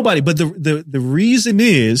 But nobody. But the reason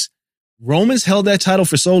is Roman's held that title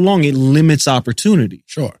for so long, it limits opportunity.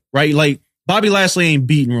 Sure. Right? Like, Bobby Lashley ain't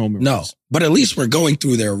beating Roman Reigns. No. But at least we're going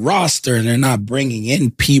through their roster and they're not bringing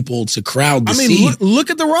in people to crowd the scene. Look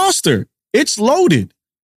at the roster. It's loaded.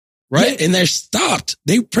 Right? Yeah, and they're stopped.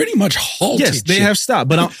 They pretty much halted. Yes, they have stopped.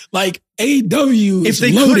 But like AEW is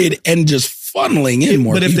loaded and just funneling in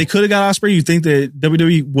more. But if they could have got Ospreay, you think that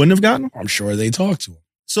WWE wouldn't have gotten him? I'm sure they talked to him.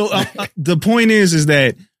 So the point is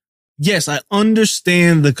that, yes, I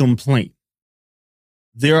understand the complaint.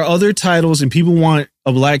 There are other titles and people want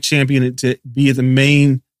a black champion to be at the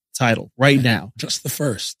main title right now. Just the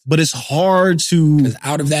first. But it's hard to... Because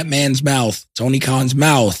out of that man's mouth, Tony Khan's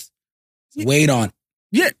mouth, wait on.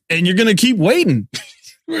 Yeah, and you're going to keep waiting.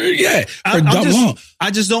 Yeah, I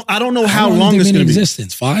don't know how long it's going to be.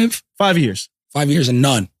 Existence? 5? 5 years. 5 years and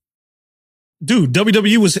none. Dude,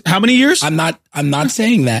 WWE was how many years? I'm not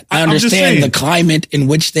saying that. I understand the climate in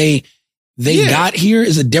which they got here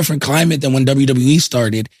is a different climate than when WWE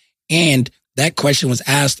started. And that question was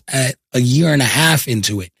asked at a year and a half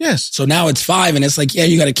into it. Yes. So now it's 5 and it's like, yeah,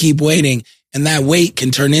 you got to keep waiting. And that wait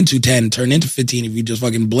can turn into 10, turn into 15 if you just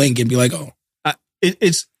fucking blink and be like, oh.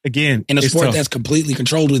 It's again in a sport that's completely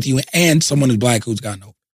controlled with you and someone who's black who's got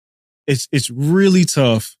no. It's really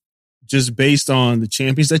tough just based on the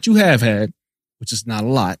champions that you have had, which is not a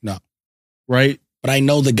lot. No. Right? But I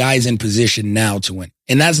know the guy's in position now to win.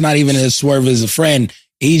 And that's not even as Swerve as a friend.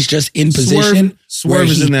 He's just in position. Swerve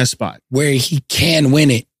is in that spot where he can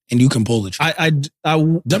win it and you can pull the trigger.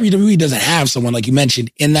 WWE doesn't have someone, like you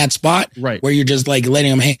mentioned, in that spot where you're just like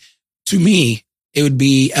letting him hang. To me, it would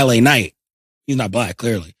be LA Knight. He's not black,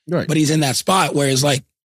 clearly. Right. But he's in that spot where it's like,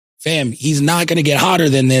 fam, he's not going to get hotter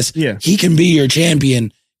than this. Yeah. He can be your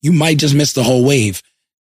champion. You might just miss the whole wave.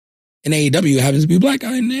 And AEW happens to be a black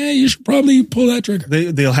guy. You should probably pull that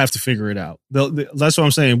trigger. They'll have to figure it out. That's what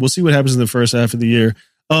I'm saying. We'll see what happens in the first half of the year.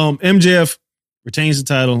 MJF retains the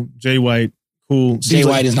title. Jay White, cool. Jay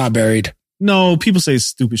White is not buried. No, people say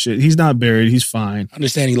stupid shit. He's not buried. He's fine. I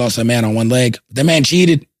understand he lost a man on one leg. But that man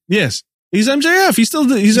cheated. Yes. He's MJF. He's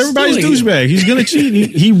everybody's douchebag. He's going to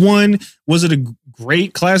cheat. He won. Was it a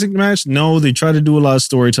great classic match? No, they tried to do a lot of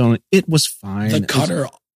storytelling. It was fine. The cutter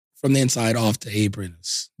from the inside off the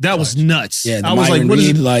aprons. That was nuts. Yeah, I was like, what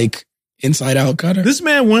is like inside out cutter? This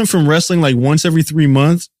man went from wrestling like once every 3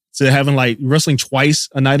 months to having like wrestling twice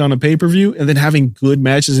a night on a pay-per-view and then having good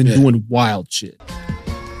matches and doing wild shit.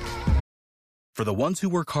 For the ones who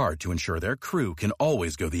work hard to ensure their crew can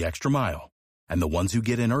always go the extra mile, and the ones who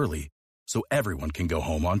get in early so everyone can go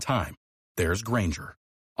home on time, there's Grainger,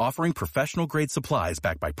 offering professional-grade supplies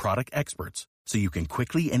backed by product experts so you can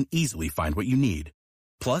quickly and easily find what you need.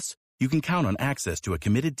 Plus, you can count on access to a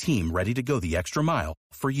committed team ready to go the extra mile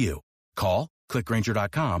for you. Call, click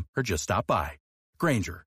Grainger.com, or just stop by.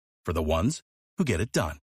 Grainger, for the ones who get it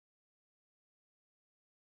done.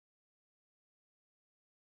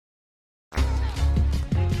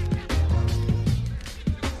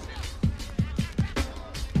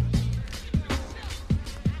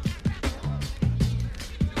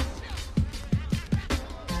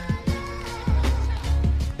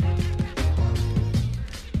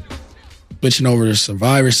 Switching over to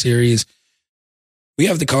Survivor Series, we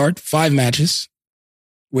have the card, 5 matches,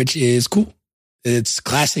 which is cool. It's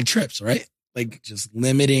classic trips, right? Like just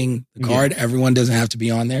limiting the card. Yeah. Everyone doesn't have to be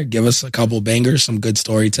on there. Give us a couple bangers, some good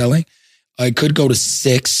storytelling. It could go to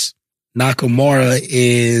 6. Nakamura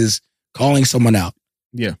is calling someone out.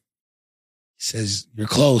 Yeah. He says, you're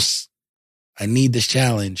close. I need this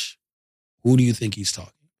challenge. Who do you think he's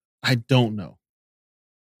talking? I don't know.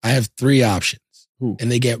 I have 3 options. Who?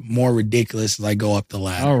 And they get more ridiculous as I go up the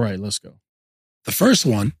ladder. All right, let's go. The first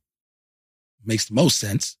one makes the most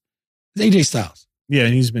sense. Is AJ Styles. Yeah,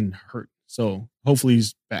 and he's been hurt. So hopefully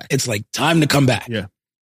he's back. It's like time to come back. Yeah.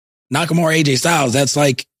 Nakamura, AJ Styles, that's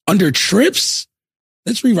like under trips.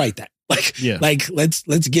 Let's rewrite that.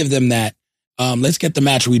 Let's give them that. Let's get the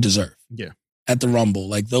match we deserve. Yeah. At the Rumble.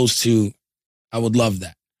 Like those two, I would love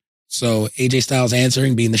that. So AJ Styles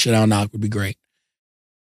answering, being the shit out knock would be great.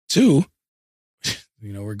 2,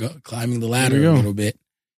 we're climbing the ladder a little bit.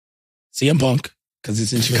 CM Punk, because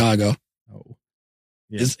it's in Chicago. Oh,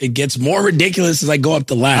 yeah. It gets more ridiculous as I go up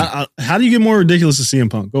the ladder. How do you get more ridiculous to CM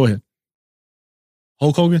Punk? Go ahead.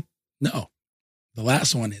 Hulk Hogan? No. The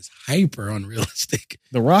last one is hyper unrealistic.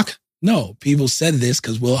 The Rock? No. People said this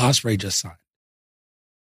because Will Ospreay just signed.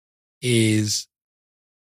 Is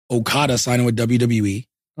Okada signing with WWE?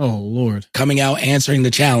 Oh, Lord. Coming out, answering the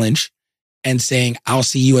challenge, and saying, I'll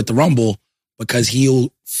see you at the Rumble, because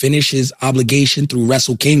he'll finish his obligation through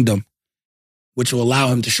Wrestle Kingdom, which will allow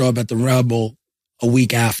him to show up at the Rumble a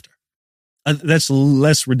week after. That's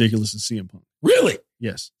less ridiculous than CM Punk. Really?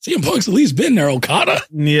 Yes. CM Punk's at least been there, Okada.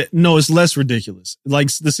 Yeah, no, it's less ridiculous. Like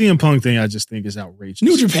the CM Punk thing, I just think is outrageous.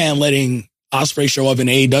 New Japan letting Ospreay show up in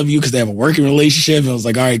AEW because they have a working relationship. And I was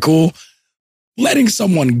like, all right, cool. Letting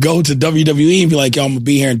someone go to WWE and be like, yo, I'm going to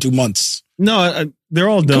be here in 2 months. No, they're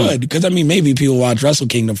all done. Good, because maybe people watch Wrestle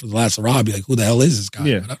Kingdom for the last of Raw, be like, who the hell is this guy?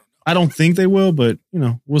 Yeah, I don't think they will, but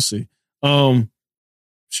we'll see.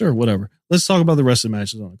 Sure, whatever. Let's talk about the rest of the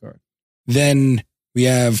matches on the card. Then we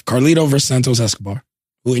have Carlito versus Santos Escobar,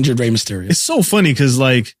 who injured Rey Mysterio. It's so funny because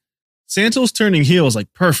like Santos turning heel is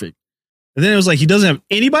like perfect, and then it was like he doesn't have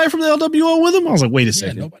anybody from the LWO with him. I was like, wait a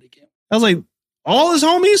second, nobody can. I was like, all his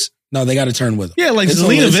homies. No, they got to turn with him. Yeah, like it's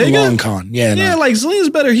Zelina Vega. It's a long con. Yeah, like Zelina's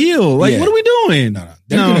better heel. Like, what are we doing? No.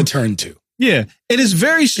 They're going to turn too. Yeah, it is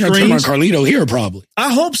very strange. Turn on Carlito here, probably.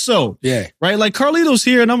 I hope so. Yeah. Right? Like, Carlito's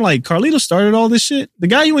here, and I'm like, Carlito started all this shit. The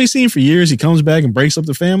guy you ain't seen for years, he comes back and breaks up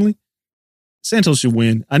the family. Santos should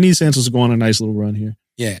win. I need Santos to go on a nice little run here.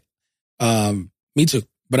 Yeah. Me too.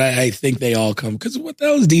 But I think they all come, because what the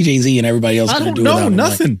hell is DJZ and everybody else going to do? I don't know,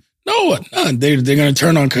 nothing. Like, no, they're going to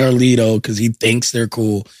turn on Carlito because he thinks they're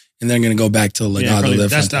cool. And they're going to go back to Legado del Fantasma.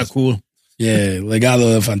 That's not cool. Yeah,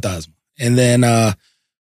 Legado del Fantasma. And then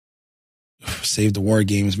save the War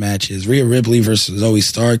Games matches. Rhea Ripley versus Zoe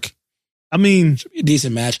Stark. I mean, should be a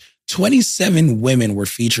decent match. 27 women were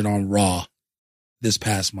featured on Raw this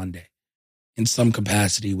past Monday in some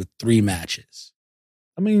capacity with 3 matches.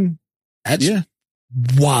 I mean, that's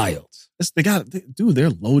wild. They're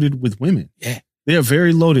loaded with women. Yeah. They are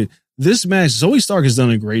very loaded. This match, Zoe Stark has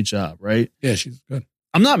done a great job, right? Yeah, she's good.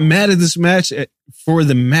 I'm not mad at this match for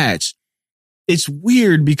the match. It's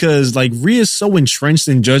weird because like Rhea's so entrenched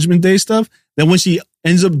in Judgment Day stuff that when she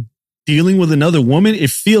ends up dealing with another woman, it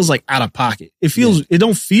feels like out of pocket. It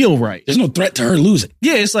don't feel right. There's no threat to her losing.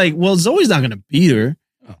 Yeah, it's like, well, Zoe's not going to beat her,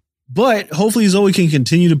 but hopefully Zoe can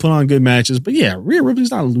continue to put on good matches. But yeah, Rhea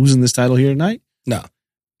Ripley's not losing this title here tonight. No.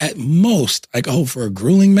 At most, I could hope for a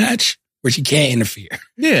grueling match where she can't interfere.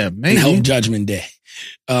 Yeah, maybe. And help Judgment Day.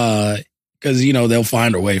 Because, they'll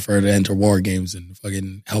find a way for her to enter War Games and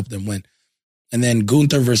fucking help them win. And then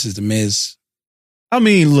Gunther versus The Miz. I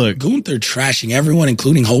mean, look. Gunther trashing everyone,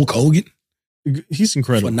 including Hulk Hogan. He's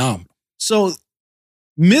incredible. Phenomenal. So,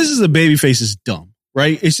 Miz as a babyface is dumb,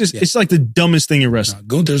 right? It's just, it's like the dumbest thing in wrestling.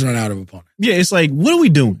 Gunther's run out of opponent. Yeah, it's like, what are we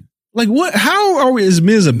doing? Like, what? How is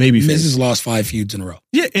Miz a babyface? Miz has lost 5 feuds in a row.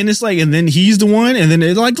 Yeah, and it's like, and then he's the one, and then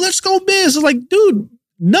they're like, let's go Miz. It's like, dude,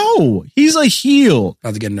 no. He's a heel.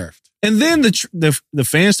 About to get nerfed. And then the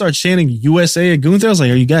fans start chanting USA at Gunther. I was like,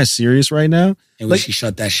 are you guys serious right now? And he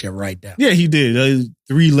shut that shit right down. Yeah, he did.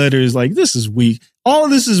 3 letters. Like, this is weak. All of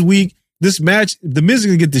this is weak. this match, the Miz is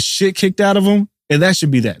going to get the shit kicked out of him, and that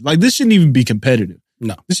should be that. Like, this shouldn't even be competitive.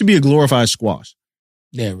 No. This should be a glorified squash.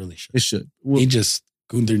 Yeah, it really should. It should.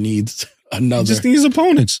 Gunther needs another. He just needs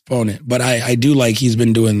opponent. But I do like he's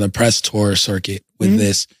been doing the press tour circuit with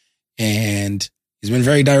this, and he's been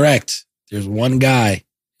very direct. There's one guy,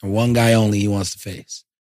 and one guy only he wants to face.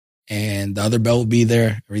 And the other belt will be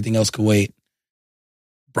there. Everything else could wait.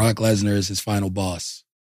 Brock Lesnar is his final boss.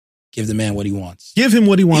 Give the man what he wants. Give him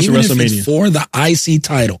what he wants at WrestleMania. Even if it's for the IC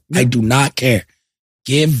title, I do not care.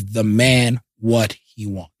 Give the man what he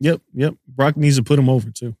wants. Yep. Brock needs to put him over,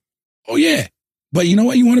 too. Oh, yeah. But you know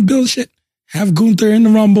what? You want to build shit? Have Gunther in the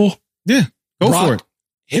Rumble. Yeah. Go for it.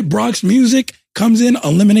 Hit Brock's music, comes in,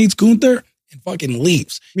 eliminates Gunther, and fucking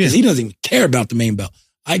leaves. Because he doesn't even care about the main belt.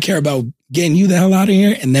 I care about getting you the hell out of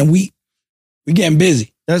here, and then we getting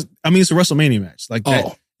busy. It's a WrestleMania match. Like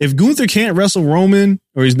that. If Gunther can't wrestle Roman,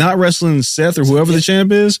 or he's not wrestling Seth or whoever the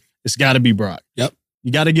champ is, it's got to be Brock. Yep.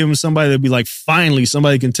 You got to give him somebody that'll be like, finally,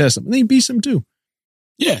 somebody can test him. And then he beats him too.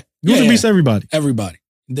 Yeah. Gunther beats everybody. Everybody.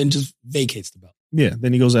 And then just vacates the belt. Yeah.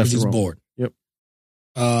 Then he goes after Roman. Roman. Bored. Yep.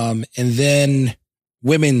 And then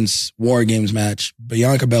women's War Games match.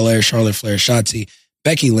 Bianca Belair, Charlotte Flair, Shotzi,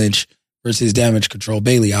 Becky Lynch versus Damage Control,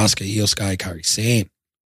 Bayley, Asuka, Io Sky, Kairi Sane.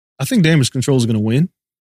 I think Damage Control is going to win.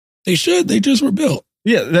 They should. They just were built.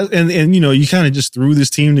 Yeah, and you know, you kind of just threw this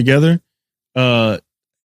team together.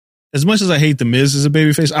 As much as I hate The Miz as a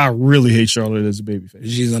babyface, I really hate Charlotte as a babyface.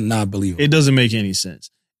 She's not believable. It doesn't make any sense.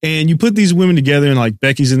 And you put these women together and like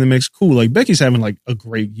Becky's in the mix. Cool. Like Becky's having like a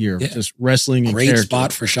great year of just wrestling and great character.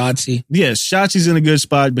 Spot for Shotzi. Yes, Shotzi's in a good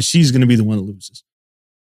spot, but she's going to be the one that loses.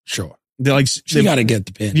 Sure. She got to get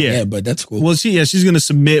the pin. Yeah, but that's cool. Well, she's going to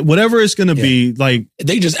submit whatever it's going to be. Like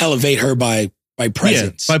they just elevate her by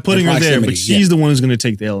presence, by putting her there. But she's the one who's going to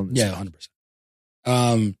take the L in this. Yeah,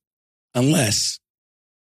 100%. Unless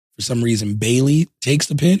for some reason Bayley takes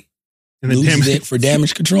the pin and loses it for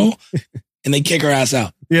Damage Control, and they kick her ass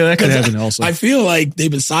out. Yeah, that could happen. Also, I feel like they've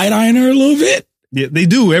been side eyeing her a little bit. Yeah, they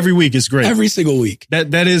do every week. It's great. Every single week.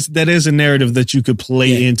 That is a narrative that you could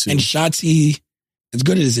play into. And Shotzi, as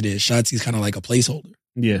good as it is, Shotzi's kind of like a placeholder.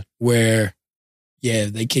 Yeah. Where,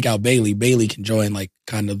 they kick out Bayley. Bayley can join like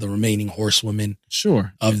kind of the remaining horsewomen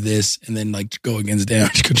of this and then like go against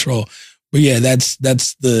Damage Control. But yeah, that's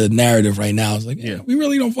the narrative right now. It's like, we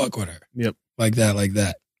really don't fuck with her. Yep. Like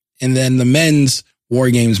that. And then the men's War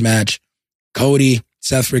Games match, Cody,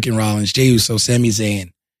 Seth freaking Rollins, Jey Uso, Sami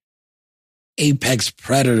Zayn, Apex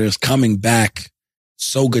Predators coming back.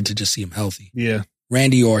 So good to just see him healthy. Yeah.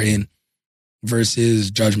 Randy Orton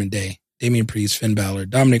versus Judgment Day. Damian Priest, Finn Balor,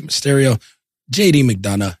 Dominic Mysterio, JD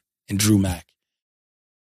McDonough, and Drew Mac.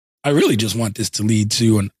 I really just want this to lead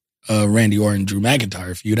to a Randy Orton, Drew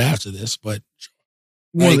McIntyre feud after this, but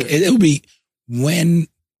like, it'll be when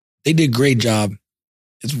they did a great job.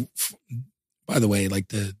 It's, by the way, like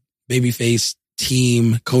the babyface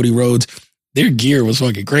team, Cody Rhodes, their gear was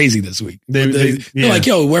fucking crazy this week. They're like,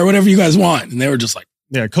 yo, wear whatever you guys want. And they were just like,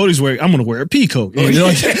 yeah, Cody's wearing, I'm going to wear a peacoat.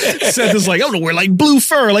 Seth is like, I'm going to wear like blue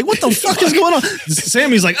fur. Like, what the fuck is going on?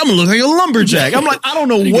 Sammy's like, I'm going to look like a lumberjack. I'm like, I don't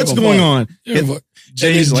know what's going on.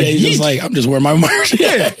 Jay's like, I'm just wearing my merch.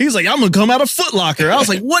 Yeah. He's like, I'm going to come out of Foot Locker. I was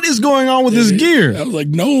like, what is going on with this gear? I was like,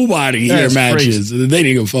 nobody here matches. Crazy. They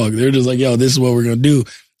didn't give a fuck. They're just like, yo, this is what we're going to do.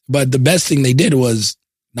 But the best thing they did was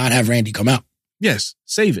not have Randy come out. Yes.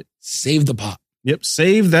 Save it. Save the pop. Yep.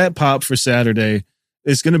 Save that pop for Saturday.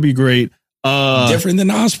 It's going to be great. Different than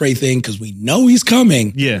the Ospreay thing because we know he's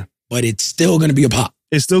coming. Yeah. But it's still going to be a pop.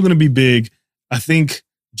 It's still going to be big. I think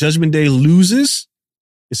Judgment Day loses.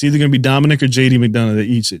 It's either going to be Dominic or JD McDonough that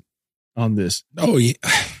eats it on this. Oh, yeah.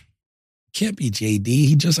 Can't be JD.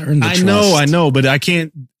 He just earned the trust. I know, but I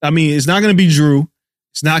can't. I mean, it's not going to be Drew.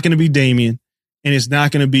 It's not going to be Damian. And it's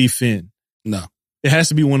not going to be Finn. No. It has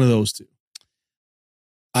to be one of those two.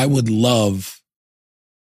 I would love,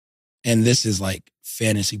 and this is like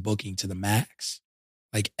fantasy booking to the max.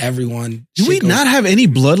 Like everyone. Do we not have any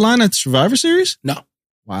bloodline at Survivor Series? No.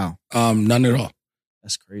 Wow. None at all.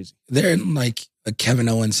 That's crazy. They're in like a Kevin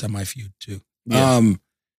Owens semi-feud too. Yeah.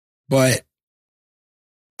 But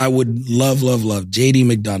I would love JD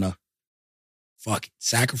McDonough. Fuck it.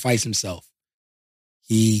 Sacrifice himself.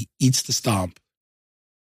 He eats the stomp.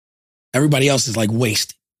 Everybody else is like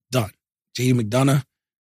wasted. Done. JD McDonough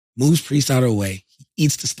moves Priest out of the way. He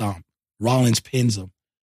eats the stomp. Rollins pins him.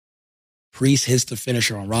 Priest hits the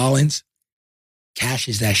finisher on Rollins.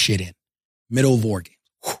 Cashes that shit in. Middle of War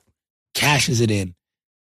Games. Cashes it in.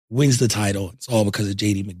 Wins the title. It's all because of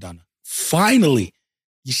JD McDonough. Finally,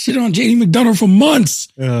 you shit on JD McDonough for months.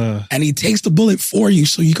 And he takes the bullet for you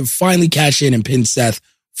so you can finally cash in and pin Seth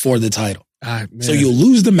for the title. So you'll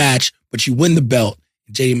lose the match, but you win the belt.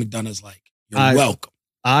 And JD McDonough's like, you're welcome.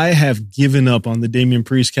 I have given up on the Damian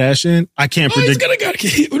Priest cash in. I can't predict.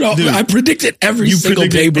 Dude, I predicted every single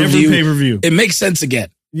pay-per-view. It makes sense again.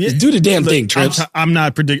 Yeah. Do the damn thing, Trips. I'm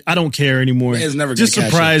not predicting. I don't care anymore. It's never just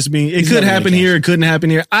surprise me. It could happen here. It couldn't happen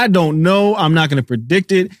here. I don't know. I'm not going to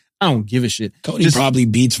predict it. I don't give a shit. Cody probably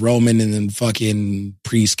beats Roman and then fucking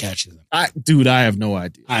Priest catches him. I have no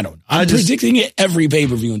idea. I don't know. I'm predicting it every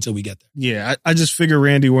pay-per-view until we get there. Yeah, I just figure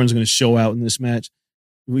Randy Orton's going to show out in this match.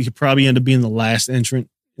 We could probably end up being the last entrant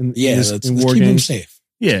in let's War keep Games. him safe.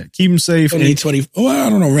 Yeah, keep him safe. 20. Oh, I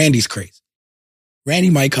don't know. Randy's crazy.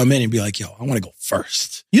 Randy might come in and be like, yo, I want to go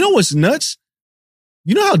first. You know what's nuts?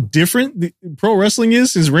 You know how different the pro wrestling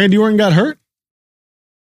is since Randy Orton got hurt?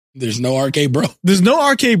 There's no RK Bro. There's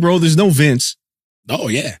no RK Bro. There's no Vince. Oh,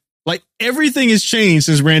 yeah. Like, everything has changed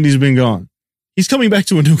since Randy's been gone. He's coming back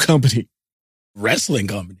to a new company. Wrestling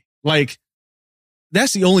company. Like,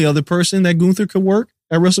 that's the only other person that Gunther could work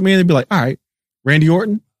at WrestleMania. They'd be like, all right, Randy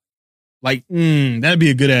Orton. Like, that'd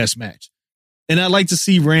be a good ass match. And I'd like to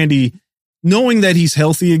see Randy, knowing that he's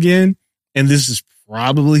healthy again, and this is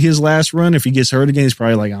probably his last run. If he gets hurt again, he's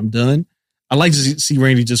probably like, I'm done. I'd like to see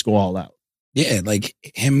Randy just go all out. Yeah, like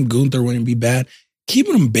him, Gunther wouldn't be bad.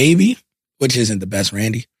 Keeping him baby, which isn't the best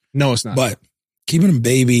Randy. No, it's not. But keeping him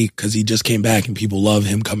baby because he just came back and people love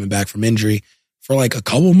him coming back from injury for like a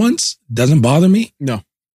couple months doesn't bother me. No.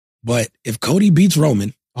 But if Cody beats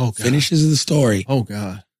Roman, finishes the story. Oh,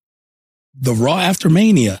 God. The Raw after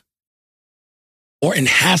Mania, Orton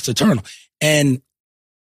has to turn. And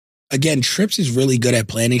again, Trips is really good at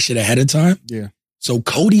planning shit ahead of time. Yeah. So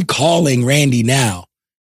Cody calling Randy now,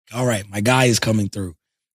 all right, my guy is coming through.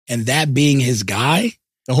 And that being his guy,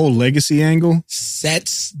 the whole legacy angle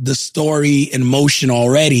sets the story in motion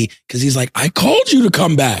already because he's like, I called you to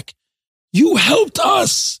come back. You helped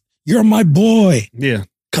us. You're my boy. Yeah.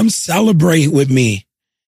 Come celebrate with me.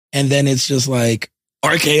 And then it's just like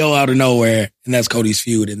RKO out of nowhere. And that's Cody's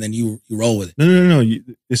feud. And then you roll with it. No.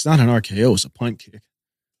 It's not an RKO. It's a punt kick.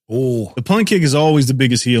 Oh, the punt kick is always the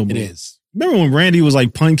biggest heel move. It is. Remember when Randy was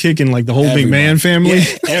like punt kicking like the whole Big Man family?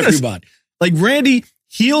 Yeah, everybody. Like Randy,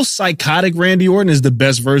 heel psychotic Randy Orton is the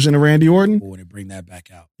best version of Randy Orton. Oh, to bring that back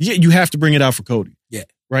out. Yeah, you have to bring it out for Cody. Yeah.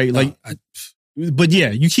 Right? But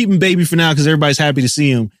yeah, you keep him baby for now because everybody's happy to see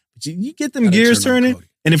him. But you get them gears turning.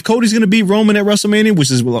 And if Cody's going to beat Roman at WrestleMania,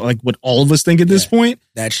 which is like what all of us think at this point.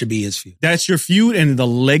 That should be his feud. That's your feud. And the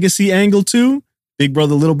legacy angle too. Big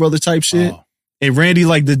brother, little brother type shit. Oh. And Randy,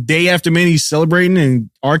 like the day after Mania, he's celebrating and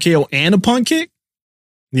RKO and a punt kick.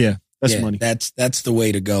 Yeah, that's money. That's the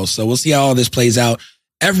way to go. So we'll see how all this plays out.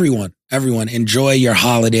 Everyone, enjoy your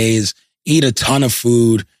holidays. Eat a ton of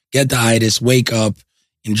food. Get the itis. Wake up.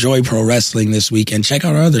 Enjoy pro wrestling this week. And check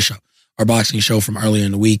out our other show, our boxing show from earlier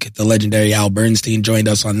in the week. The legendary Al Bernstein joined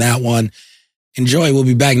us on that one. Enjoy. We'll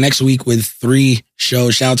be back next week with 3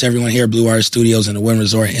 shows. Shout out to everyone here at Blue Wire Studios in the Wynn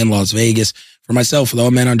Resort in Las Vegas. For myself, for the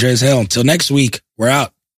old man Andres Hale. Until next week, we're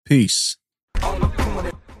out. Peace.